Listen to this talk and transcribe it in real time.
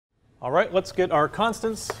All right, let's get our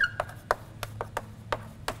constants,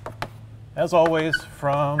 as always,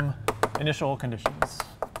 from initial conditions.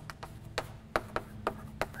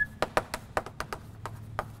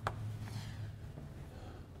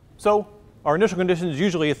 So our initial conditions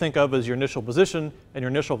usually you think of as your initial position and your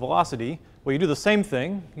initial velocity. Well, you do the same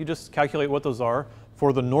thing. You just calculate what those are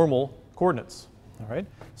for the normal coordinates. All right?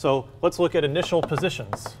 So let's look at initial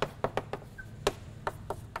positions.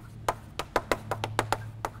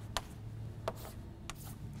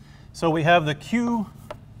 So we have the Q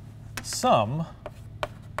sum.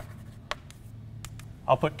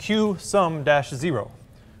 I'll put Q sum dash 0. All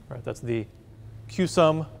right, that's the Q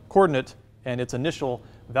sum coordinate and its initial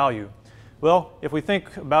value. Well, if we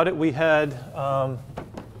think about it, we had,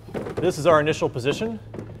 this is our initial position,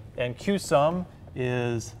 and Q sum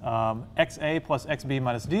is XA plus XB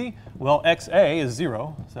minus D. Well, XA is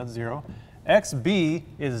 0, so that's 0. XB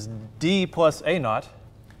is D plus A naught,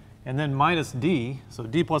 and then minus D, so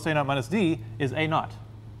D plus A naught minus D is A naught,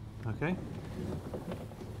 okay?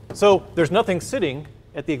 So there's nothing sitting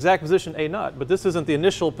at the exact position A naught, but this isn't the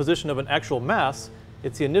initial position of an actual mass,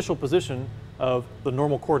 it's the initial position of the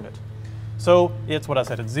normal coordinate. So it's what I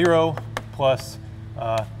said, it's 0 plus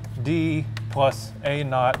D plus A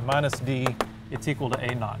naught minus D, it's equal to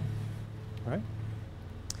A naught, right?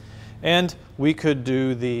 And we could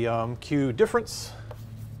do the Q difference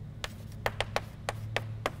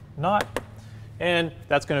naught, and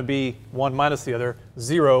that's going to be one minus the other,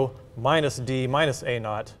 0 minus D minus A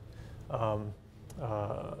naught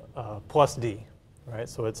plus D, right?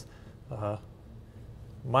 So it's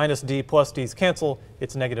minus D plus D's cancel,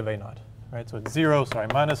 it's negative A naught, right? So it's 0, sorry,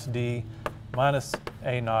 minus D minus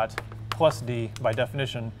A naught plus D by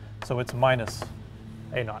definition, so it's minus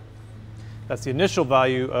A naught. That's the initial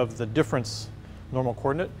value of the difference normal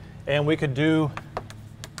coordinate. And we could do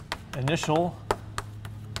initial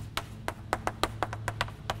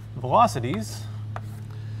velocities,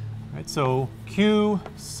 right? So Q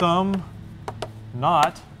sum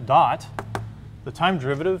naught dot, the time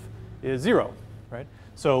derivative is 0, right?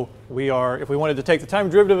 So we are, if we wanted to take the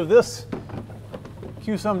time derivative of this,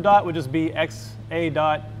 Q sum dot would just be XA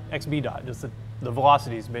dot XB dot, just the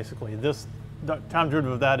velocities basically. This the time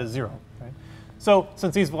derivative of that is 0, right? So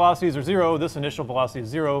since these velocities are 0, this initial velocity is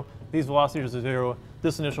 0, these velocities are 0,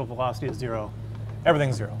 this initial velocity is 0,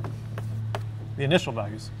 everything's 0. The initial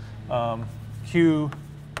values. Q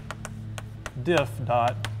diff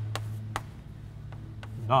dot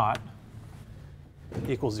naught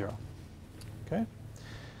equals 0. Okay?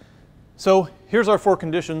 So here's our 4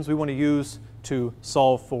 conditions we want to use to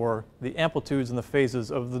solve for the amplitudes and the phases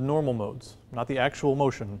of the normal modes, not the actual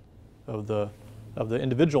motion of the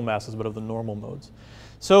individual masses, but of the normal modes.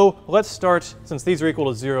 So let's start, since these are equal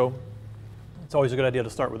to 0, it's always a good idea to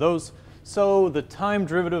start with those. So the time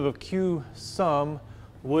derivative of Q sum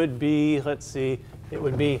would be, let's see, it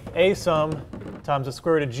would be A sum times the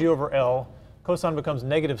square root of G over L. Cosine becomes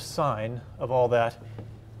negative sine of all that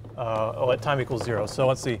at time equals 0. So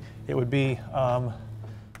let's see, it would be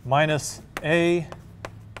minus A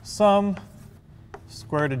sum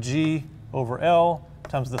square root of G over L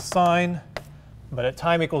times the sine. But at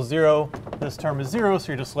time equals 0, this term is 0,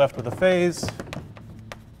 so you're just left with a phase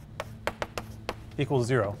equals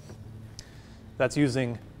 0. That's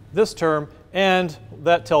using this term, and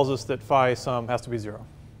that tells us that phi sum has to be 0,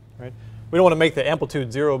 right? We don't want to make the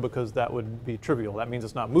amplitude 0 because that would be trivial. That means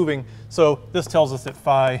it's not moving. So this tells us that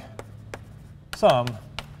phi sum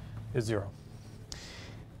is 0.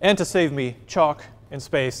 And to save me chalk and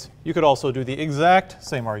space, you could also do the exact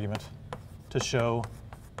same argument to show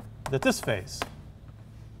that this phase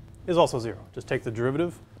is also 0. Just take the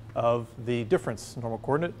derivative of the difference normal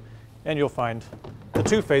coordinate, and you'll find the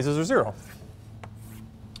 2 phases are 0.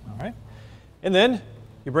 All right? And then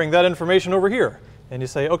you bring that information over here, and you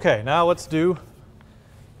say, OK, now let's do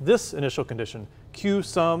this initial condition. Q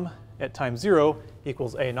sum at time 0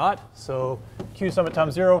 equals A naught. So Q sum at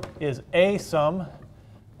time 0 is A sum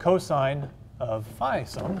cosine of phi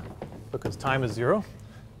sum, because time is 0.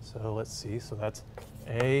 So let's see. So that's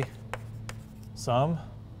A sum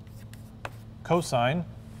cosine.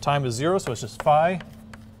 Time is 0, so it's just phi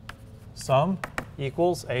sum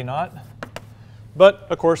equals A naught. But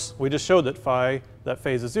of course, we just showed that phi, that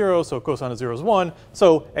phase is 0, so cosine of 0 is 1.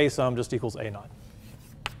 So A sum just equals A naught.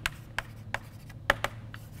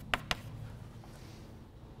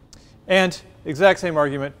 And exact same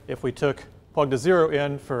argument if we plugged a 0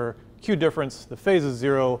 in for Q difference, the phase is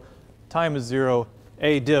 0, time is 0,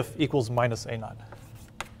 A diff equals minus A naught.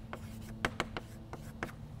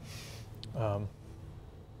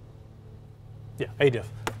 Yeah, A diff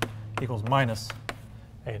equals minus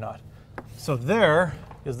A naught. So there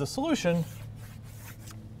is the solution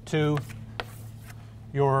to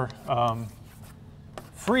your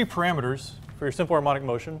free parameters for your simple harmonic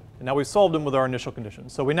motion. And now we've solved them with our initial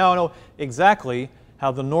conditions. So we now know exactly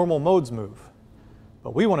how the normal modes move.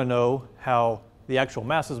 But we want to know how the actual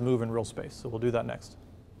masses move in real space. So we'll do that next.